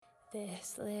Welcome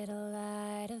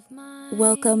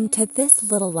to This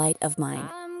Little Light of Mine,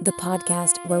 the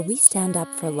podcast where we stand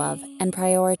up for love and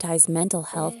prioritize mental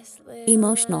health,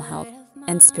 emotional health,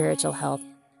 and spiritual health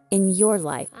in your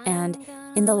life and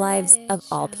in the lives of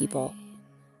all people.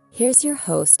 Here's your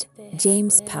host,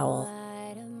 James Powell.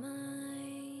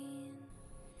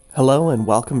 Hello and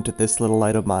welcome to This Little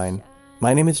Light of Mine.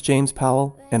 My name is James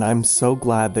Powell, and I'm so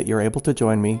glad that you're able to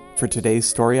join me for today's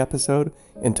story episode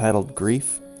entitled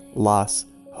Grief, Loss,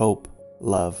 Hope,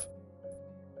 Love.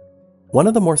 One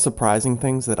of the more surprising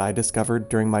things that I discovered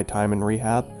during my time in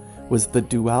rehab was the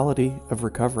duality of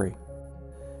recovery.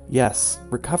 Yes,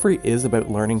 recovery is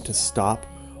about learning to stop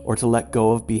or to let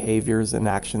go of behaviors and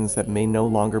actions that may no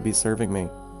longer be serving me.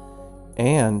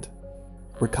 And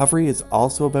recovery is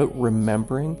also about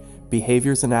remembering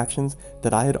behaviors and actions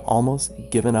that I had almost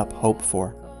given up hope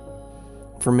for.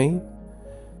 For me,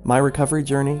 my recovery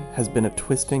journey has been a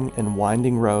twisting and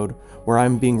winding road where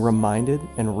I'm being reminded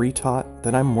and retaught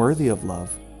that I'm worthy of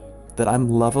love, that I'm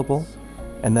lovable,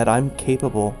 and that I'm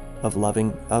capable of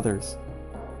loving others.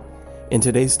 In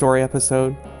today's story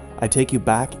episode, I take you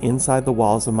back inside the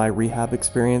walls of my rehab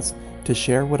experience to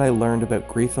share what I learned about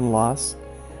grief and loss,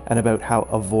 and about how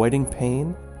avoiding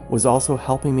pain was also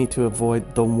helping me to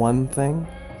avoid the one thing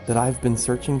that I've been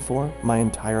searching for my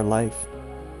entire life.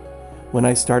 When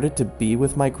I started to be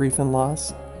with my grief and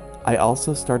loss, I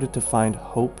also started to find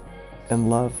hope and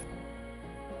love.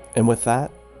 And with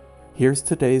that, here's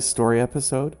today's story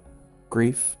episode,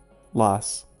 Grief,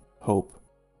 Loss, Hope,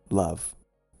 Love.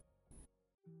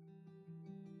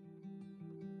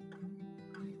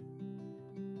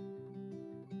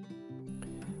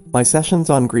 My sessions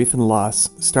on grief and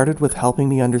loss started with helping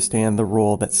me understand the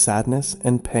role that sadness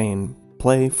and pain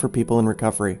play for people in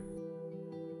recovery.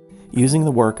 Using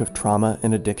the work of trauma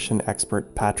and addiction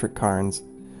expert Patrick Carnes,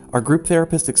 our group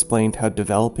therapist explained how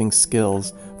developing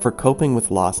skills for coping with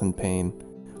loss and pain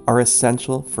are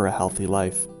essential for a healthy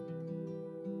life.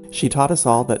 She taught us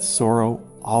all that sorrow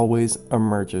always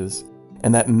emerges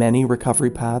and that many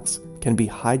recovery paths can be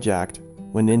hijacked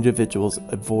when individuals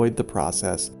avoid the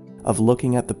process of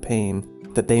looking at the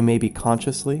pain that they may be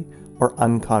consciously or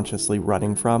unconsciously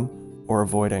running from or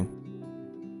avoiding.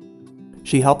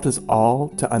 She helped us all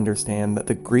to understand that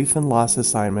the grief and loss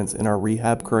assignments in our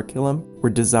rehab curriculum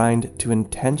were designed to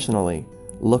intentionally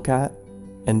look at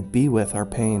and be with our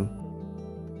pain.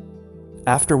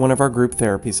 After one of our group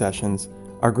therapy sessions,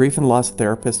 our grief and loss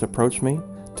therapist approached me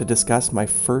to discuss my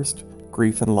first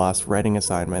grief and loss writing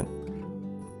assignment.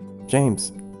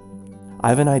 James, I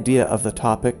have an idea of the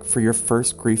topic for your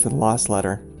first grief and loss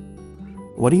letter.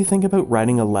 What do you think about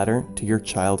writing a letter to your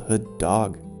childhood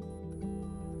dog?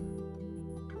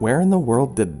 Where in the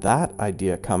world did that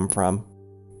idea come from?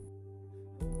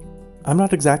 I'm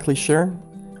not exactly sure,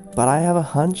 but I have a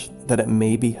hunch that it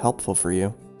may be helpful for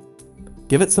you.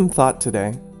 Give it some thought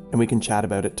today, and we can chat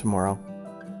about it tomorrow.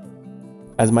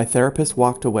 As my therapist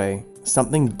walked away,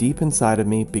 something deep inside of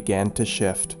me began to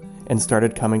shift and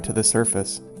started coming to the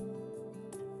surface.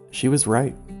 She was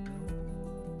right.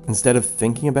 Instead of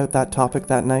thinking about that topic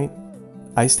that night,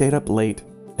 I stayed up late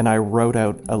and I wrote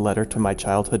out a letter to my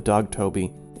childhood dog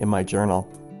Toby in my journal.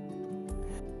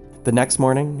 The next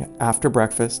morning, after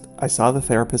breakfast, I saw the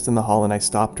therapist in the hall and I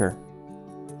stopped her.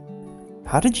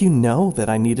 How did you know that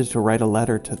I needed to write a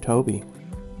letter to Toby?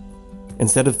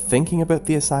 Instead of thinking about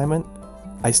the assignment,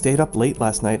 I stayed up late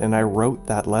last night and I wrote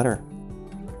that letter.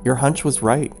 Your hunch was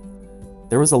right.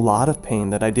 There was a lot of pain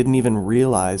that I didn't even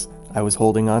realize I was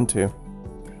holding on to.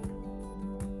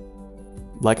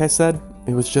 Like I said,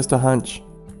 it was just a hunch.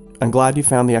 I'm glad you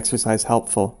found the exercise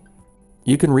helpful.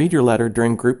 You can read your letter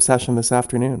during group session this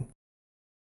afternoon.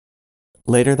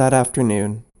 Later that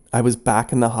afternoon, I was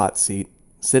back in the hot seat,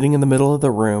 sitting in the middle of the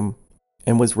room,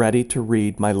 and was ready to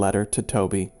read my letter to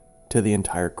Toby to the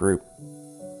entire group.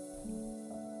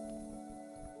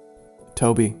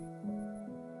 Toby,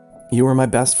 you were my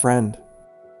best friend.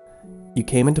 You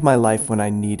came into my life when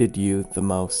I needed you the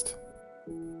most.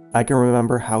 I can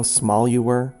remember how small you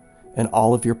were and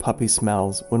all of your puppy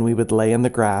smells when we would lay in the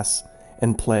grass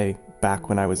and play back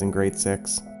when I was in grade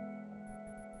 6.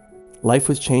 Life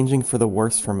was changing for the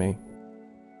worse for me,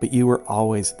 but you were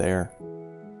always there.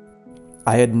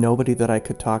 I had nobody that I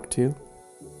could talk to,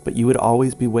 but you would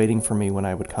always be waiting for me when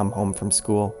I would come home from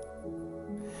school.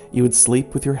 You would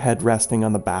sleep with your head resting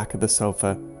on the back of the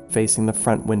sofa facing the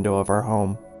front window of our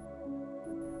home.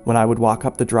 When I would walk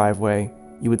up the driveway,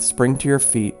 you would spring to your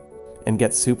feet and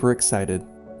get super excited.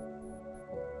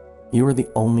 You were the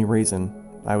only reason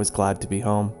I was glad to be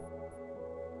home.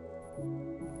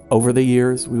 Over the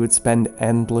years, we would spend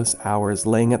endless hours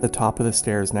laying at the top of the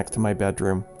stairs next to my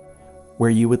bedroom, where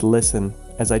you would listen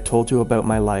as I told you about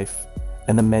my life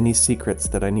and the many secrets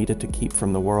that I needed to keep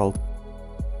from the world.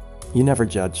 You never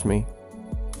judged me.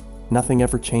 Nothing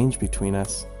ever changed between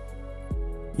us.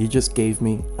 You just gave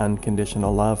me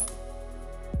unconditional love.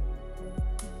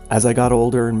 As I got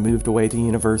older and moved away to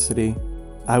university,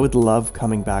 I would love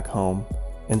coming back home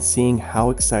and seeing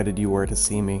how excited you were to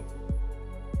see me.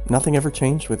 Nothing ever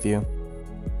changed with you.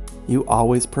 You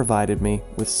always provided me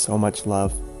with so much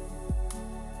love.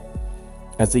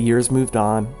 As the years moved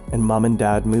on and Mom and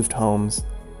Dad moved homes,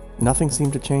 nothing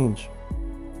seemed to change.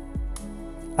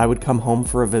 I would come home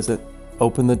for a visit,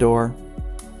 open the door,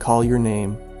 call your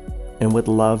name, and would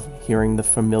love hearing the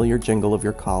familiar jingle of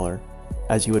your collar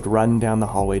as you would run down the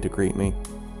hallway to greet me.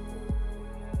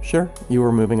 Sure, you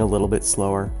were moving a little bit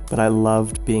slower, but I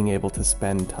loved being able to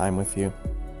spend time with you.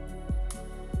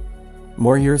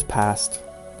 More years passed,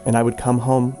 and I would come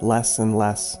home less and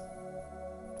less.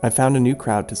 I found a new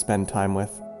crowd to spend time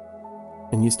with,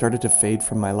 and you started to fade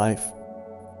from my life.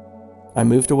 I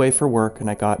moved away for work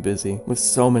and I got busy with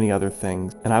so many other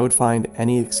things, and I would find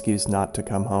any excuse not to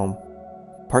come home.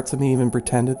 Parts of me even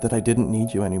pretended that I didn't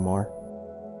need you anymore.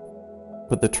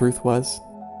 But the truth was,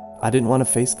 I didn't want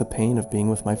to face the pain of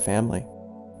being with my family.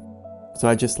 So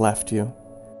I just left you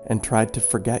and tried to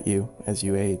forget you as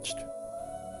you aged.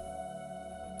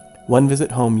 One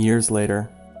visit home years later,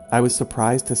 I was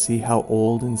surprised to see how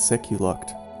old and sick you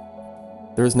looked.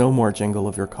 There was no more jingle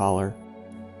of your collar,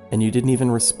 and you didn't even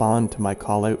respond to my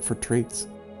call out for treats.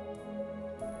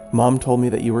 Mom told me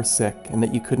that you were sick and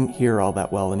that you couldn't hear all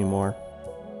that well anymore.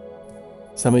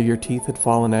 Some of your teeth had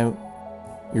fallen out,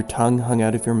 your tongue hung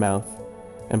out of your mouth,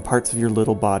 and parts of your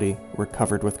little body were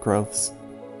covered with growths.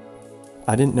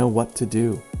 I didn't know what to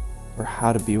do or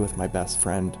how to be with my best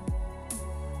friend.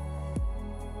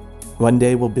 One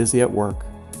day while busy at work,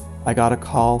 I got a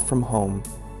call from home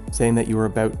saying that you were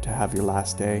about to have your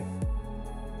last day.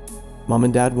 Mom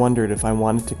and Dad wondered if I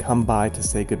wanted to come by to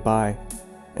say goodbye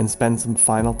and spend some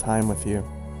final time with you.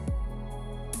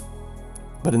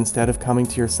 But instead of coming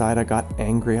to your side, I got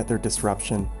angry at their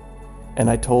disruption, and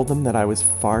I told them that I was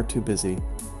far too busy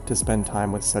to spend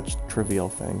time with such trivial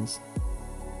things.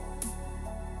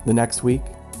 The next week,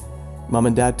 Mom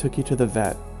and Dad took you to the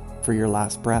vet for your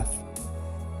last breath.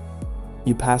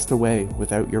 You passed away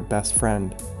without your best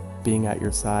friend being at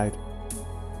your side.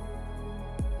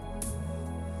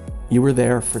 You were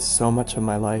there for so much of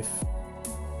my life.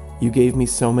 You gave me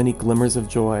so many glimmers of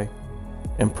joy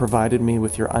and provided me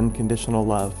with your unconditional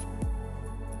love.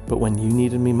 But when you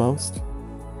needed me most,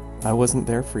 I wasn't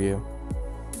there for you.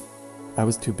 I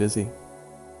was too busy.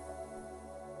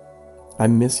 I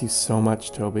miss you so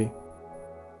much, Toby.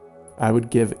 I would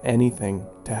give anything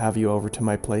to have you over to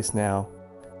my place now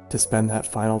to spend that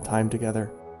final time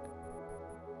together.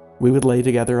 We would lay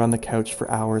together on the couch for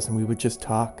hours and we would just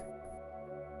talk.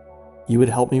 You would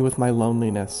help me with my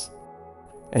loneliness,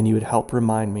 and you would help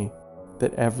remind me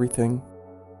that everything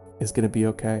is going to be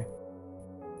okay.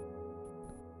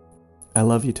 I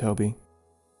love you, Toby.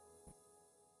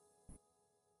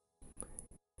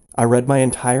 I read my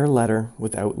entire letter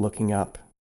without looking up,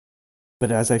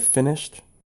 but as I finished,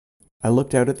 I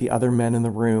looked out at the other men in the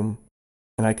room,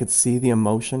 and I could see the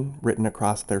emotion written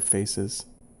across their faces.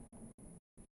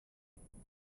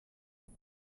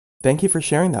 Thank you for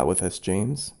sharing that with us,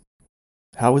 James.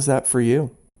 How was that for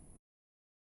you?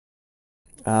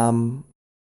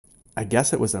 I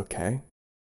guess it was okay.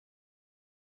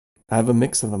 I have a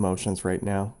mix of emotions right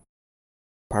now.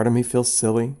 Part of me feels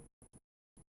silly.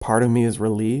 Part of me is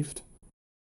relieved.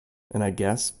 And I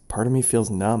guess part of me feels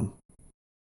numb.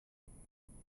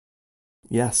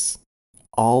 Yes,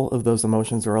 all of those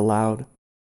emotions are allowed.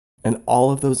 And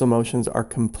all of those emotions are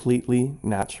completely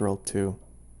natural too.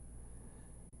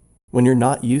 When you're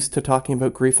not used to talking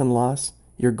about grief and loss,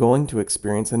 you're going to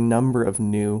experience a number of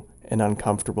new and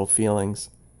uncomfortable feelings.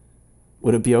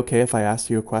 Would it be okay if I asked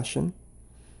you a question?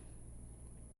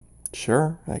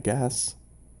 Sure, I guess.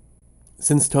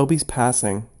 Since Toby's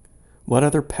passing, what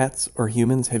other pets or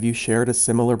humans have you shared a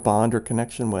similar bond or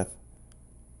connection with?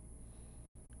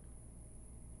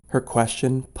 Her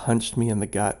question punched me in the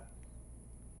gut.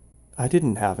 I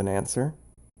didn't have an answer.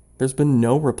 There's been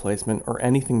no replacement or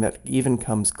anything that even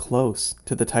comes close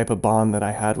to the type of bond that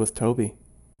I had with Toby.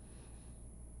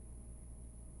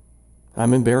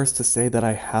 I'm embarrassed to say that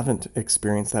I haven't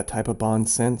experienced that type of bond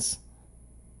since.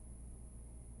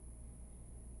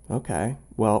 Okay,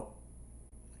 well,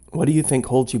 what do you think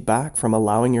holds you back from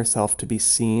allowing yourself to be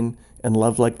seen and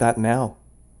loved like that now?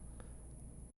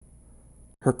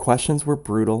 Her questions were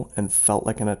brutal and felt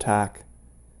like an attack,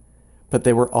 but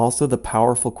they were also the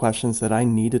powerful questions that I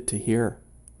needed to hear.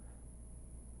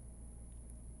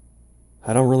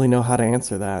 I don't really know how to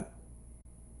answer that.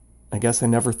 I guess I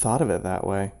never thought of it that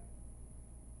way.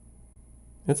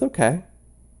 It's okay.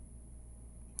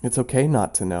 It's okay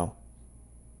not to know.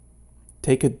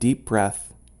 Take a deep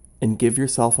breath and give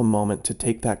yourself a moment to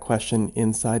take that question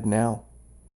inside now.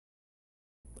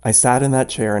 I sat in that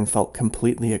chair and felt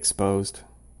completely exposed.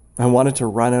 I wanted to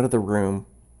run out of the room,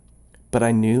 but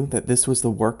I knew that this was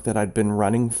the work that I'd been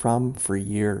running from for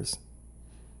years.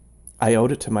 I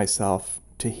owed it to myself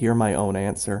to hear my own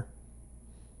answer.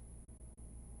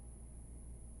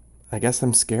 I guess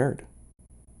I'm scared.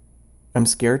 I'm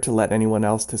scared to let anyone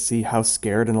else to see how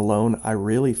scared and alone I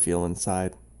really feel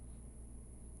inside.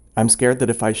 I'm scared that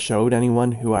if I showed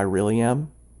anyone who I really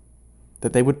am,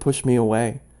 that they would push me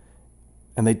away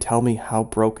and they'd tell me how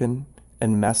broken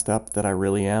and messed up that I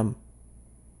really am.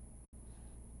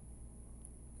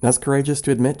 That's courageous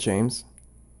to admit, James.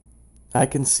 I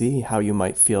can see how you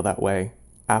might feel that way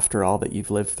after all that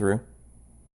you've lived through.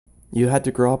 You had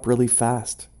to grow up really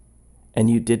fast, and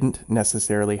you didn't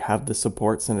necessarily have the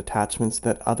supports and attachments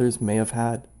that others may have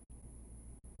had.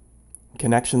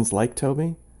 Connections like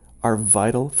Toby are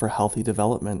vital for healthy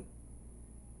development.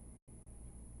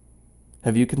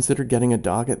 Have you considered getting a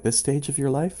dog at this stage of your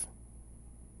life?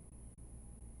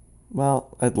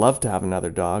 Well, I'd love to have another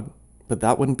dog, but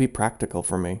that wouldn't be practical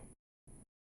for me.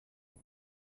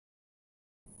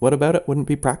 What about it wouldn't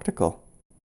be practical?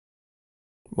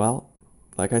 Well,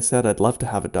 like I said, I'd love to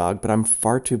have a dog, but I'm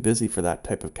far too busy for that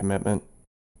type of commitment.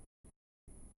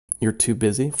 You're too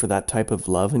busy for that type of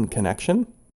love and connection?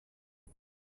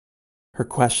 Her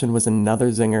question was another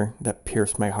zinger that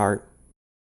pierced my heart.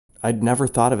 I'd never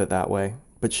thought of it that way,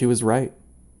 but she was right.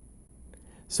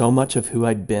 So much of who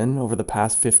I'd been over the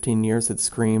past 15 years had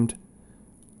screamed,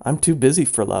 I'm too busy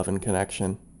for love and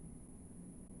connection.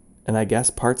 And I guess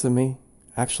parts of me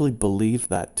actually believed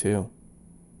that too.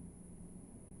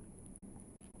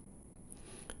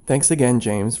 Thanks again,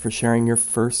 James, for sharing your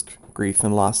first grief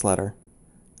and loss letter.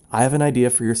 I have an idea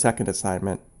for your second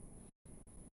assignment.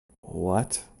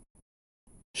 What?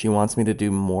 She wants me to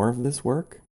do more of this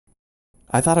work?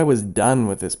 I thought I was done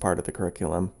with this part of the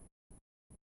curriculum.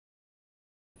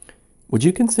 Would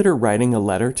you consider writing a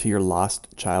letter to your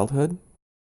lost childhood?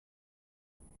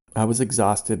 I was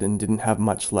exhausted and didn't have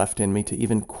much left in me to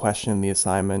even question the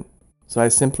assignment, so I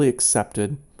simply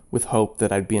accepted with hope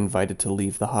that I'd be invited to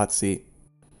leave the hot seat.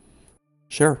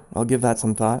 Sure, I'll give that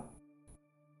some thought.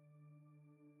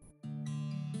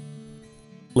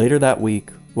 Later that week,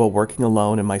 while working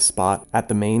alone in my spot at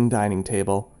the main dining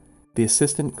table, the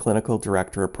assistant clinical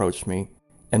director approached me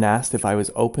and asked if I was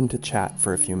open to chat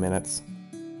for a few minutes.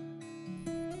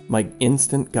 My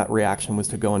instant gut reaction was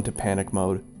to go into panic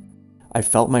mode. I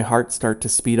felt my heart start to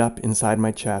speed up inside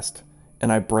my chest,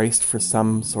 and I braced for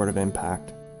some sort of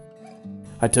impact.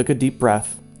 I took a deep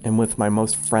breath, and with my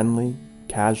most friendly,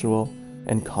 casual,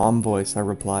 and calm voice, I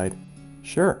replied,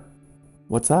 "Sure,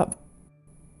 what's up?"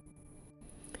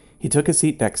 He took a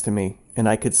seat next to me, and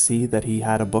I could see that he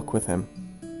had a book with him.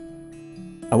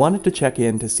 I wanted to check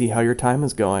in to see how your time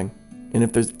is going, and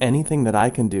if there's anything that I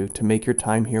can do to make your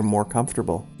time here more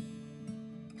comfortable.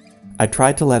 I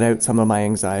tried to let out some of my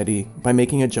anxiety by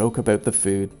making a joke about the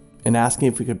food and asking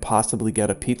if we could possibly get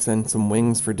a pizza and some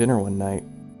wings for dinner one night.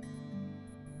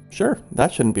 Sure,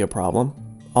 that shouldn't be a problem.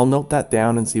 I'll note that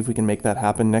down and see if we can make that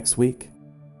happen next week.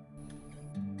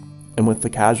 And with the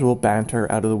casual banter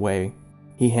out of the way,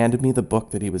 he handed me the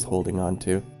book that he was holding on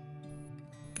to.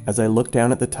 As I looked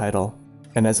down at the title,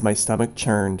 and as my stomach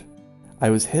churned, I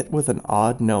was hit with an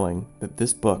odd knowing that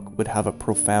this book would have a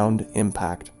profound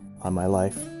impact on my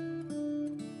life.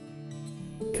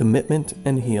 Commitment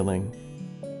and Healing: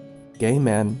 Gay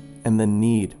Men and the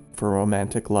Need for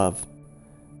Romantic Love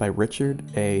by Richard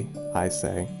A.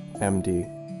 Isay, MD.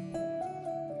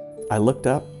 I looked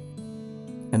up,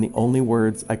 and the only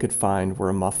words I could find were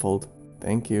a muffled,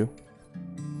 "Thank you."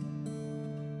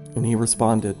 And he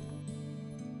responded,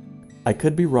 "I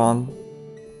could be wrong,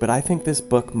 but I think this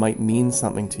book might mean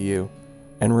something to you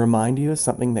and remind you of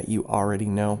something that you already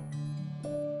know."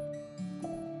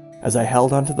 As I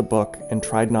held onto the book and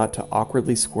tried not to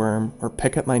awkwardly squirm or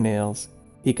pick at my nails,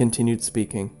 he continued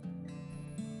speaking.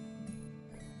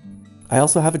 "I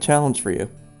also have a challenge for you.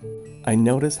 I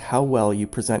notice how well you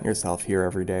present yourself here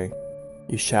every day.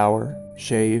 You shower,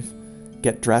 shave,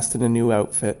 get dressed in a new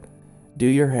outfit, do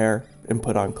your hair, and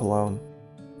put on cologne.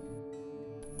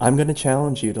 I'm going to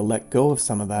challenge you to let go of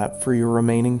some of that for your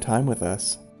remaining time with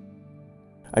us."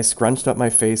 I scrunched up my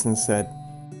face and said,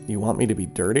 "You want me to be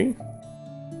dirty?"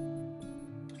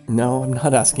 "No, I'm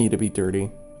not asking you to be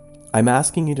dirty. I'm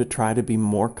asking you to try to be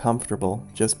more comfortable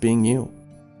just being you.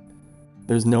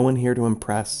 There's no one here to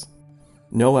impress.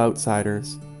 no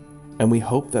outsiders, and we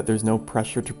hope that there's no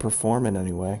pressure to perform in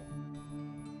any way.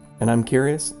 And I'm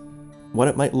curious what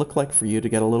it might look like for you to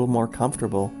get a little more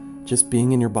comfortable just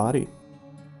being in your body.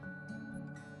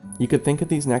 You could think of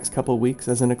these next couple weeks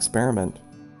as an experiment.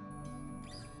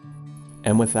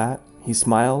 And with that, he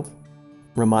smiled,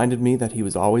 reminded me that he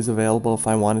was always available if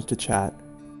I wanted to chat,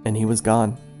 and he was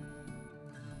gone.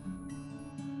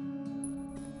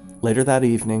 Later that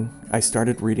evening, I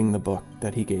started reading the book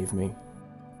that he gave me,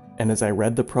 and as I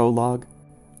read the prologue,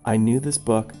 I knew this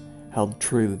book held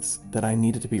truths that I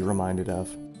needed to be reminded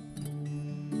of.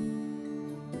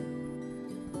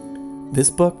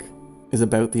 This book is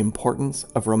about the importance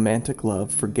of romantic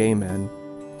love for gay men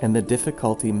and the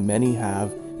difficulty many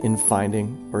have in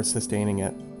finding or sustaining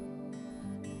it.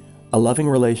 A loving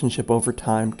relationship over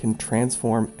time can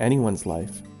transform anyone's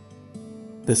life.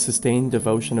 The sustained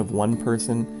devotion of one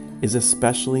person is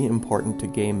especially important to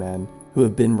gay men who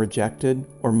have been rejected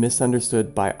or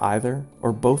misunderstood by either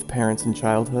or both parents in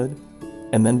childhood,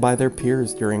 and then by their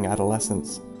peers during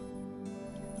adolescence.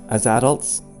 As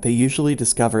adults, they usually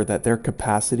discover that their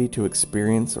capacity to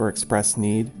experience or express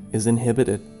need is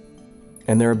inhibited,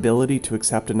 and their ability to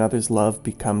accept another's love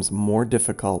becomes more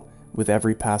difficult with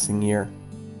every passing year.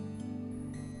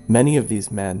 Many of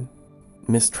these men,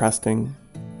 mistrusting,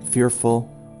 fearful,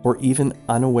 or even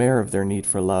unaware of their need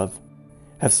for love,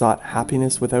 have sought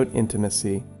happiness without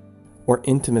intimacy, or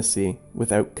intimacy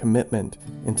without commitment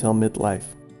until midlife.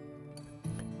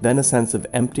 Then a sense of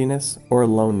emptiness or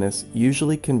aloneness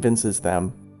usually convinces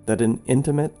them that an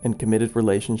intimate and committed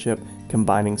relationship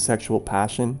combining sexual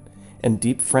passion and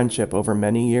deep friendship over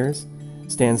many years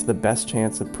stands the best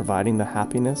chance of providing the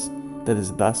happiness that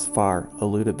has thus far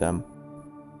eluded them.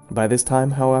 By this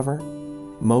time, however,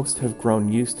 most have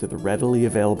grown used to the readily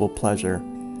available pleasure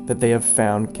that they have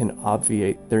found can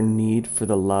obviate their need for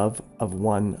the love of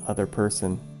one other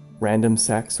person. Random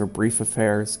sex or brief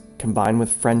affairs combined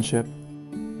with friendship,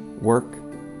 work,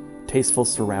 tasteful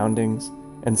surroundings,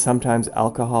 and sometimes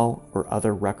alcohol or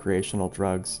other recreational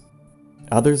drugs.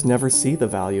 Others never see the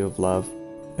value of love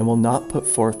and will not put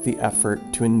forth the effort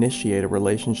to initiate a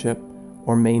relationship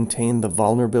or maintain the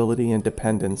vulnerability and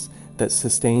dependence that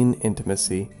sustain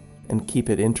intimacy and keep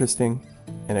it interesting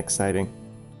and exciting.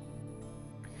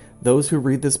 Those who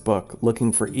read this book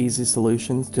looking for easy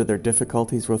solutions to their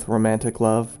difficulties with romantic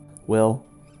love will,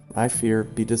 I fear,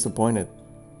 be disappointed.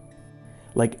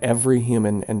 Like every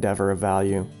human endeavor of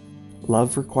value,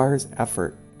 love requires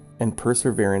effort and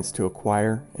perseverance to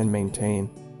acquire and maintain.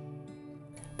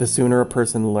 The sooner a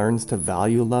person learns to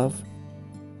value love,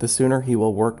 the sooner he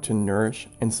will work to nourish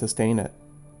and sustain it,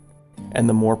 and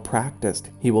the more practiced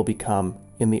he will become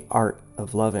in the art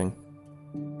of loving.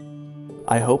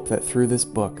 I hope that through this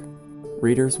book,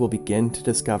 readers will begin to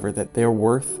discover that they are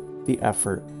worth the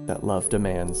effort that love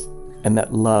demands, and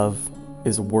that love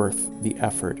is worth the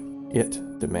effort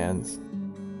it demands.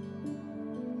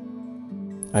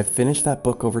 I finished that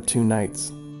book over 2 nights,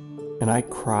 and I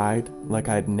cried like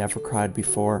I had never cried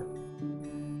before.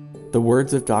 The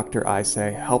words of Dr.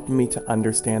 Isay helped me to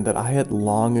understand that I had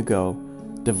long ago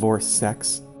divorced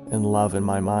sex and love in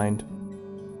my mind.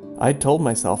 I had told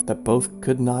myself that both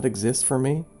could not exist for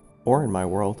me or in my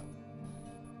world.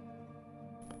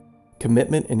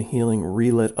 Commitment and healing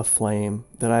relit a flame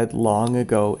that I had long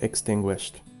ago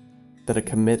extinguished, that a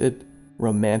committed,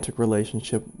 romantic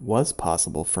relationship was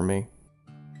possible for me.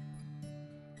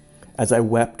 As I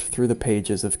wept through the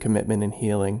pages of Commitment and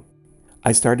Healing,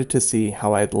 I started to see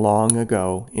how I had long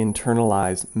ago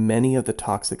internalized many of the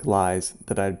toxic lies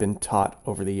that I had been taught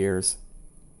over the years.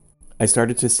 I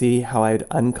started to see how I had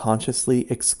unconsciously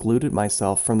excluded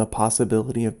myself from the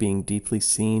possibility of being deeply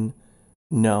seen,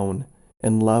 known,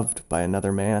 and loved by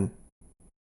another man.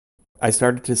 I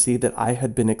started to see that I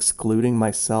had been excluding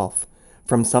myself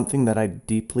from something that I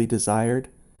deeply desired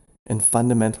and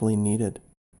fundamentally needed.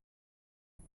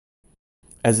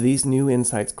 As these new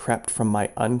insights crept from my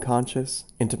unconscious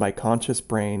into my conscious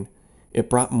brain, it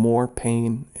brought more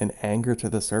pain and anger to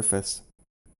the surface.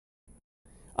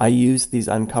 I used these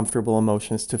uncomfortable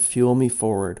emotions to fuel me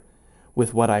forward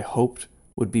with what I hoped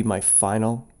would be my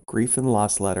final grief and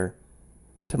loss letter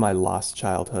to my lost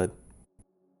childhood.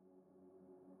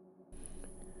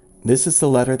 This is the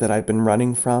letter that I've been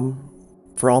running from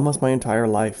for almost my entire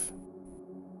life.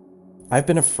 I've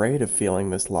been afraid of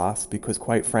feeling this loss because,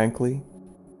 quite frankly,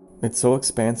 it's so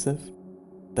expansive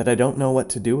that I don't know what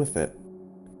to do with it,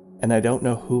 and I don't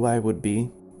know who I would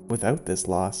be without this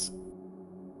loss.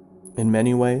 In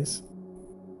many ways,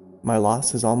 my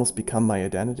loss has almost become my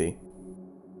identity.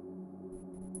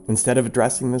 Instead of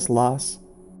addressing this loss,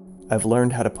 I've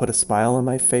learned how to put a smile on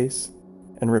my face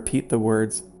and repeat the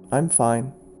words, I'm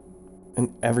fine,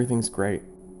 and everything's great.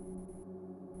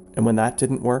 And when that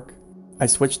didn't work, I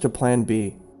switched to plan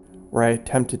B, where I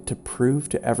attempted to prove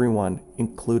to everyone,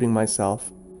 including myself,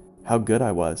 how good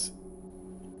I was.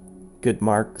 Good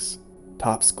marks,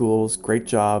 top schools, great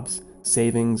jobs,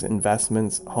 savings,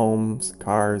 investments, homes,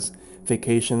 cars,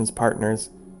 vacations, partners,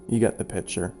 you get the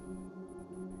picture.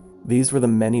 These were the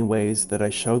many ways that I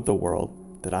showed the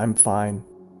world that I'm fine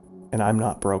and I'm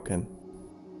not broken.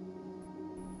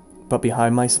 But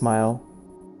behind my smile,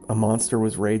 a monster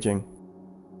was raging.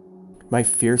 My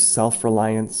fierce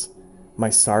self-reliance, my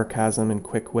sarcasm and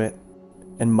quick wit,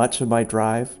 and much of my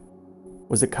drive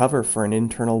was a cover for an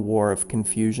internal war of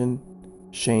confusion,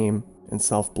 shame, and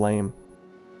self-blame.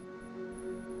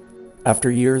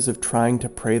 After years of trying to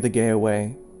pray the gay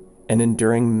away and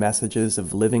enduring messages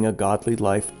of living a godly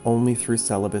life only through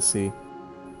celibacy,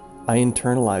 I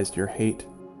internalized your hate.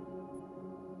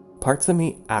 Parts of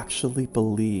me actually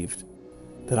believed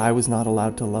that I was not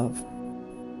allowed to love.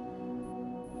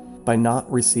 By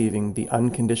not receiving the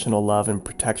unconditional love and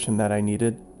protection that I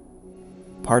needed,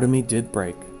 part of me did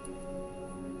break.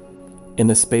 In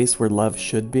the space where love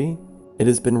should be, it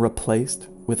has been replaced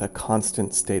with a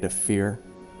constant state of fear.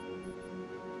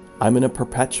 I'm in a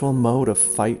perpetual mode of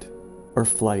fight or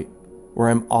flight, where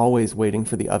I'm always waiting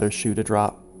for the other shoe to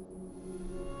drop.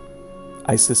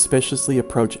 I suspiciously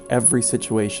approach every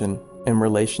situation and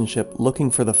relationship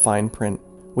looking for the fine print,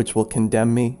 which will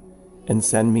condemn me and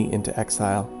send me into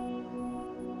exile.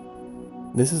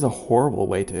 This is a horrible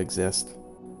way to exist,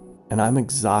 and I'm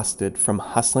exhausted from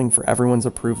hustling for everyone's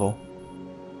approval,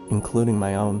 including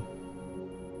my own.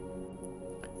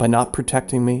 By not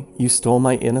protecting me, you stole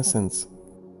my innocence,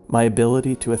 my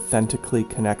ability to authentically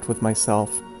connect with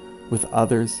myself, with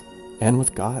others, and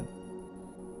with God.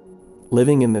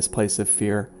 Living in this place of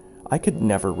fear, I could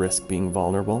never risk being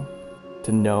vulnerable,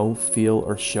 to know, feel,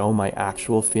 or show my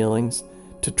actual feelings,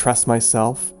 to trust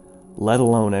myself, let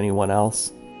alone anyone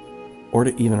else, or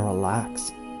to even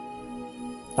relax.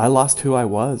 I lost who I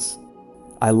was.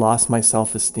 I lost my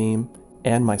self-esteem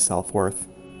and my self-worth.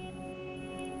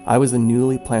 I was a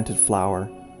newly planted flower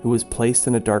who was placed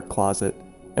in a dark closet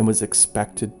and was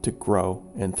expected to grow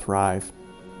and thrive.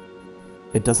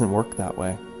 It doesn't work that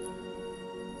way.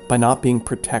 By not being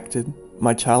protected,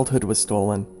 my childhood was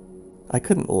stolen. I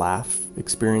couldn't laugh,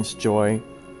 experience joy,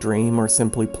 dream, or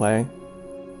simply play.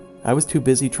 I was too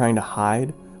busy trying to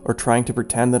hide or trying to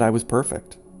pretend that I was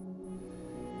perfect.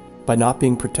 By not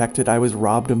being protected, I was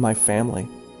robbed of my family.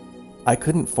 I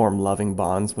couldn't form loving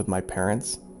bonds with my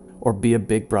parents or be a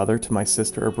big brother to my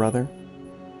sister or brother.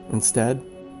 Instead,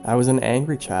 I was an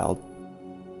angry child.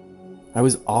 I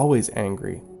was always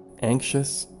angry,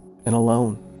 anxious, and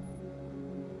alone.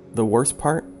 The worst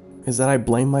part is that I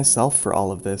blame myself for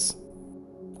all of this.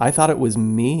 I thought it was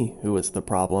me who was the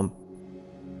problem.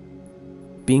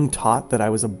 Being taught that I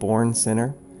was a born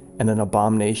sinner and an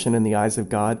abomination in the eyes of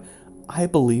God, I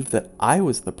believed that I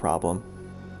was the problem.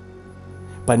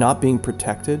 By not being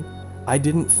protected, I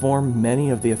didn't form many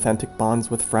of the authentic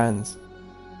bonds with friends.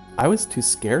 I was too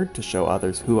scared to show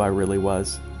others who I really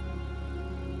was.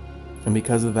 And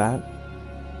because of that,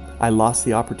 I lost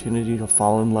the opportunity to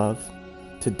fall in love,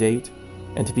 to date,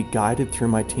 and to be guided through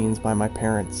my teens by my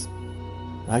parents.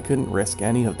 I couldn't risk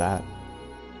any of that.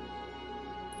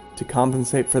 To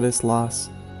compensate for this loss,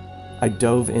 I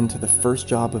dove into the first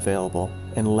job available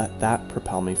and let that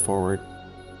propel me forward.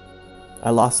 I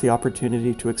lost the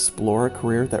opportunity to explore a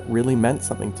career that really meant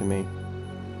something to me.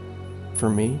 For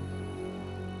me,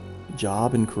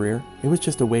 job and career, it was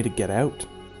just a way to get out.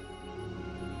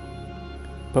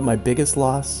 But my biggest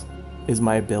loss is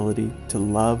my ability to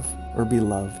love or be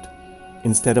loved.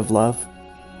 Instead of love,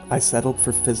 I settled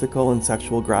for physical and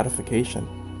sexual gratification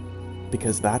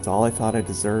because that's all I thought I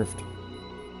deserved.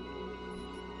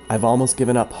 I've almost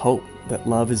given up hope that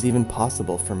love is even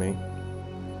possible for me.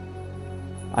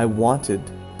 I wanted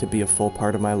to be a full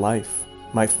part of my life,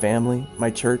 my family, my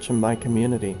church, and my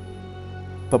community.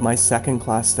 But my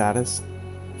second-class status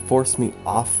forced me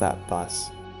off that bus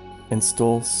and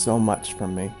stole so much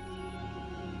from me.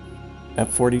 At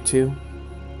 42,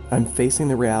 I'm facing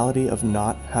the reality of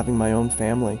not having my own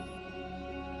family.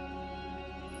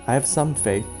 I have some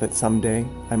faith that someday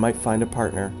I might find a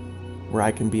partner where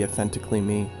I can be authentically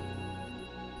me.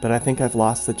 But I think I've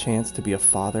lost the chance to be a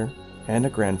father and a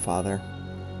grandfather.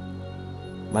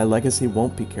 My legacy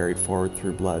won't be carried forward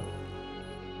through blood.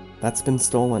 That's been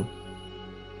stolen.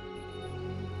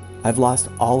 I've lost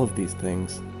all of these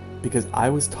things because I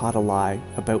was taught a lie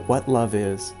about what love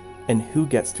is and who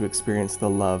gets to experience the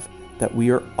love that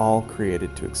we are all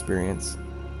created to experience.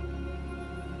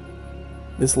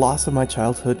 This loss of my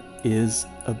childhood is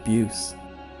abuse.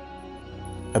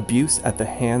 abuse at the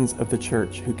hands of the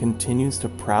church, who continues to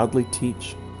proudly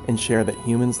teach and share that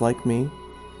humans like me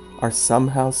are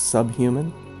somehow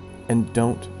subhuman and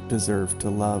don't deserve to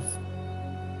love.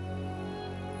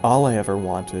 All I ever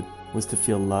wanted was to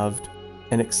feel loved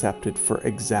and accepted for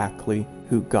exactly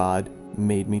who God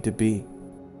made me to be.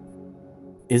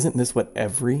 Isn't this what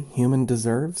every human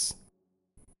deserves?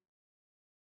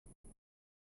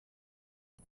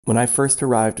 When I first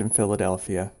arrived in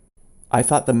Philadelphia, I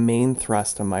thought the main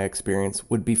thrust of my experience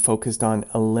would be focused on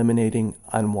eliminating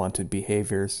unwanted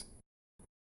behaviors.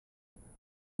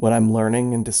 What I'm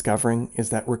learning and discovering is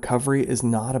that recovery is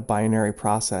not a binary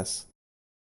process.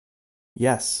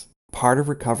 Yes, part of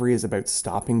recovery is about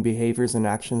stopping behaviors and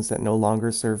actions that no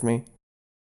longer serve me.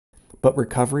 But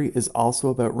recovery is also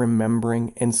about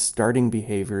remembering and starting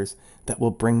behaviors that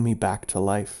will bring me back to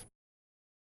life.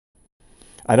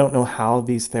 I don't know how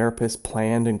these therapists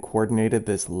planned and coordinated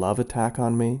this love attack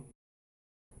on me,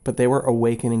 but they were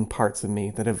awakening parts of me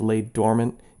that have laid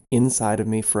dormant inside of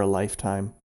me for a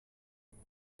lifetime.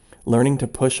 Learning to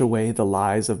push away the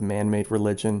lies of man-made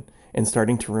religion and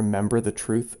starting to remember the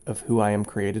truth of who I am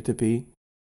created to be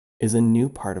is a new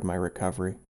part of my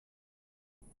recovery.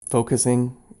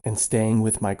 Focusing and staying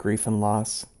with my grief and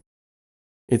loss,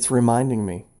 it's reminding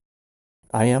me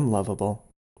I am lovable.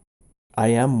 I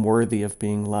am worthy of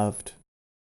being loved.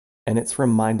 And it's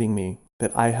reminding me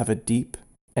that I have a deep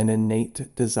and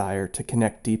innate desire to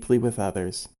connect deeply with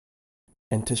others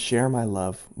and to share my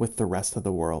love with the rest of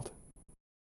the world.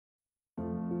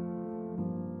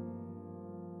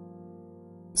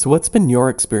 So what's been your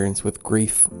experience with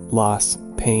grief, loss,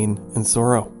 pain, and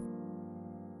sorrow?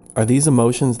 Are these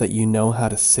emotions that you know how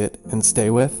to sit and stay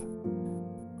with?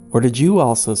 Or did you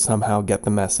also somehow get the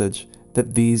message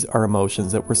that these are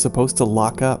emotions that we're supposed to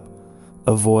lock up,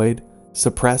 avoid,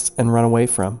 suppress, and run away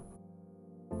from?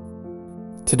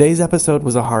 Today's episode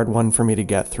was a hard one for me to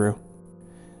get through.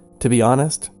 To be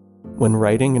honest, when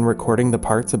writing and recording the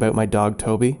parts about my dog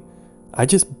Toby, I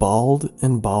just bawled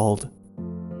and bawled.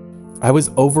 I was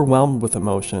overwhelmed with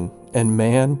emotion, and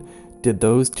man, did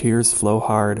those tears flow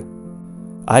hard.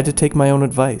 I had to take my own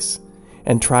advice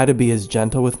and try to be as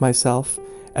gentle with myself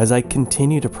as I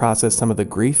continue to process some of the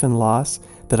grief and loss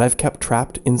that I've kept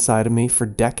trapped inside of me for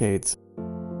decades.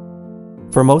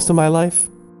 For most of my life,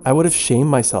 I would have shamed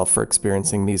myself for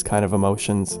experiencing these kind of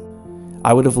emotions.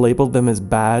 I would have labeled them as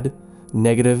bad,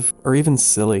 negative, or even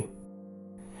silly.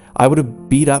 I would have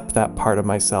beat up that part of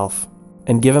myself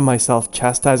and given myself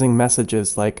chastising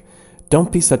messages like,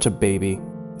 "Don't be such a baby,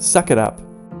 suck it up,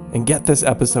 and get this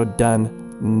episode done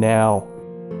now."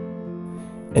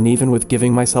 And even with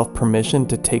giving myself permission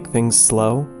to take things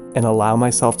slow and allow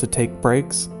myself to take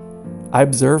breaks, I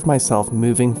observed myself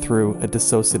moving through a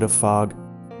dissociative fog.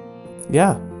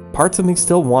 Yeah, parts of me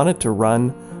still wanted to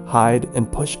run, hide,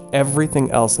 and push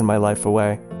everything else in my life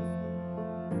away.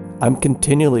 I'm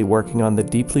continually working on the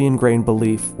deeply ingrained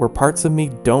belief where parts of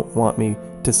me don't want me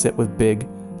to sit with big,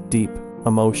 deep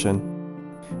emotion.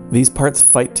 These parts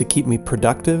fight to keep me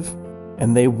productive,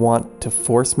 and they want to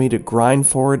force me to grind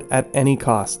forward at any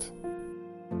cost.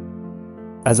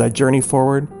 As I journey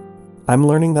forward, I'm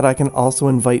learning that I can also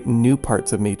invite new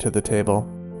parts of me to the table.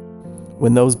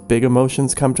 When those big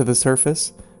emotions come to the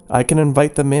surface, I can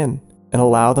invite them in and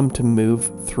allow them to move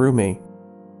through me.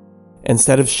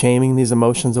 Instead of shaming these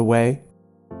emotions away,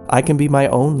 I can be my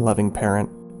own loving parent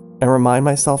and remind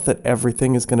myself that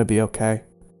everything is going to be okay.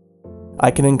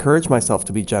 I can encourage myself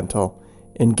to be gentle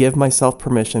and give myself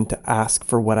permission to ask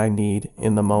for what I need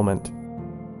in the moment.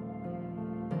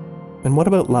 And what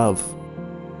about love?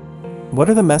 What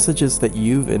are the messages that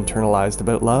you've internalized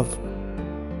about love?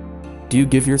 Do you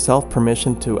give yourself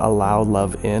permission to allow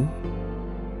love in?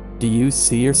 Do you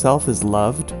see yourself as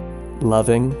loved,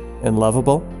 loving, and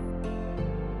lovable?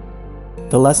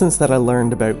 The lessons that I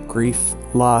learned about grief,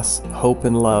 loss, hope,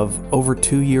 and love over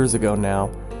 2 years ago now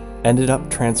ended up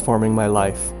transforming my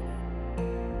life.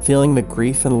 Feeling the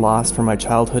grief and loss for my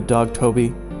childhood dog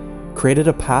Toby created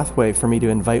a pathway for me to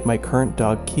invite my current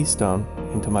dog Keystone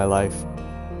into my life.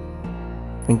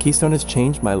 And Keystone has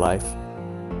changed my life.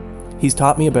 He's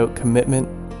taught me about commitment,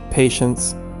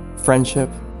 patience, friendship,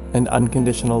 and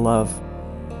unconditional love.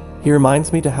 He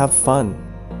reminds me to have fun,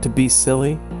 to be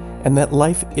silly, and that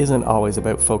life isn't always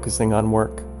about focusing on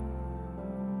work.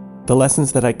 The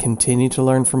lessons that I continue to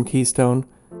learn from Keystone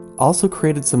also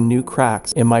created some new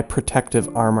cracks in my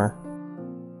protective armor.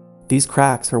 These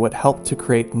cracks are what helped to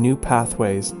create new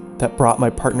pathways that brought my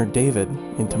partner David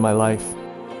into my life.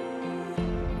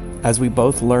 As we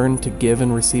both learned to give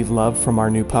and receive love from our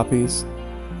new puppies,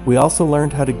 we also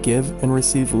learned how to give and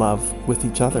receive love with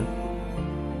each other.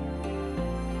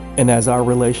 And as our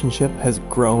relationship has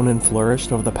grown and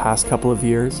flourished over the past couple of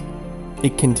years,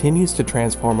 it continues to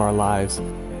transform our lives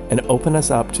and open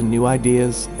us up to new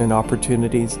ideas and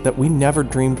opportunities that we never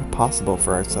dreamed possible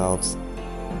for ourselves.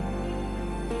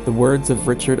 The words of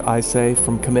Richard Isay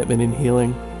from Commitment in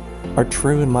Healing are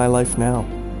true in my life now.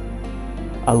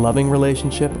 A loving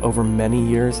relationship over many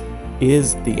years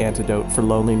is the antidote for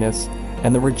loneliness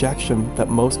and the rejection that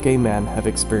most gay men have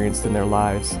experienced in their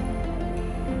lives.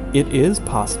 It is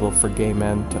possible for gay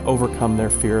men to overcome their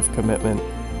fear of commitment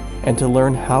and to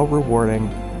learn how rewarding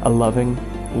a loving,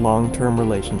 long-term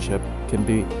relationship can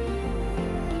be.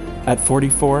 At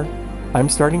 44, I'm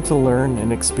starting to learn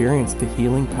and experience the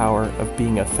healing power of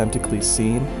being authentically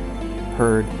seen,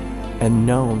 heard, and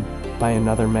known by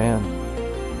another man.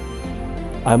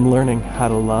 I'm learning how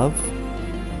to love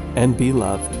and be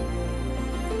loved.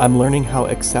 I'm learning how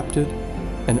accepted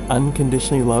and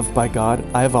unconditionally loved by God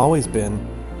I have always been.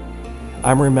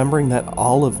 I'm remembering that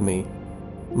all of me,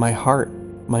 my heart,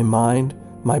 my mind,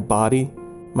 my body,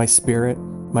 my spirit,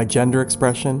 my gender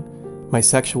expression, my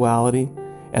sexuality,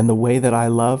 and the way that I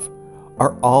love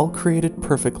are all created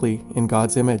perfectly in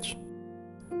God's image.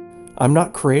 I'm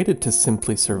not created to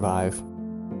simply survive.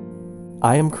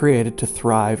 I am created to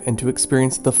thrive and to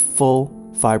experience the full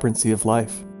vibrancy of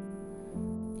life.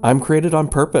 I'm created on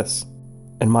purpose,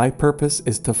 and my purpose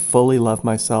is to fully love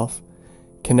myself,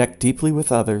 connect deeply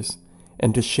with others,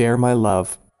 and to share my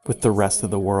love with the rest of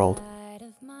the world.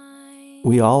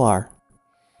 We all are.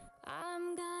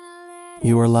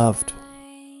 You are loved.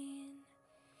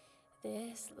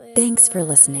 Thanks for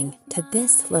listening to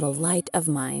This Little Light of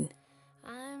Mine.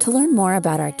 To learn more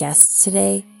about our guests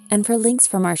today and for links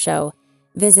from our show,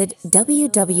 visit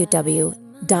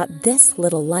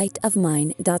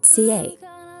www.thislittlelightofmine.ca.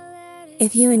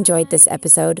 If you enjoyed this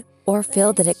episode or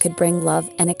feel that it could bring love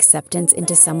and acceptance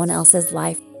into someone else's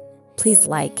life, please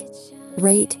like,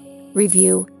 rate,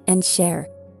 review, and share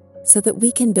so that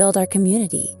we can build our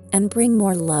community and bring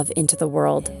more love into the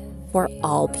world for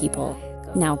all people.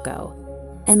 Now go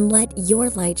and let your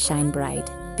light shine bright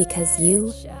because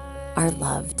you are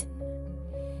loved.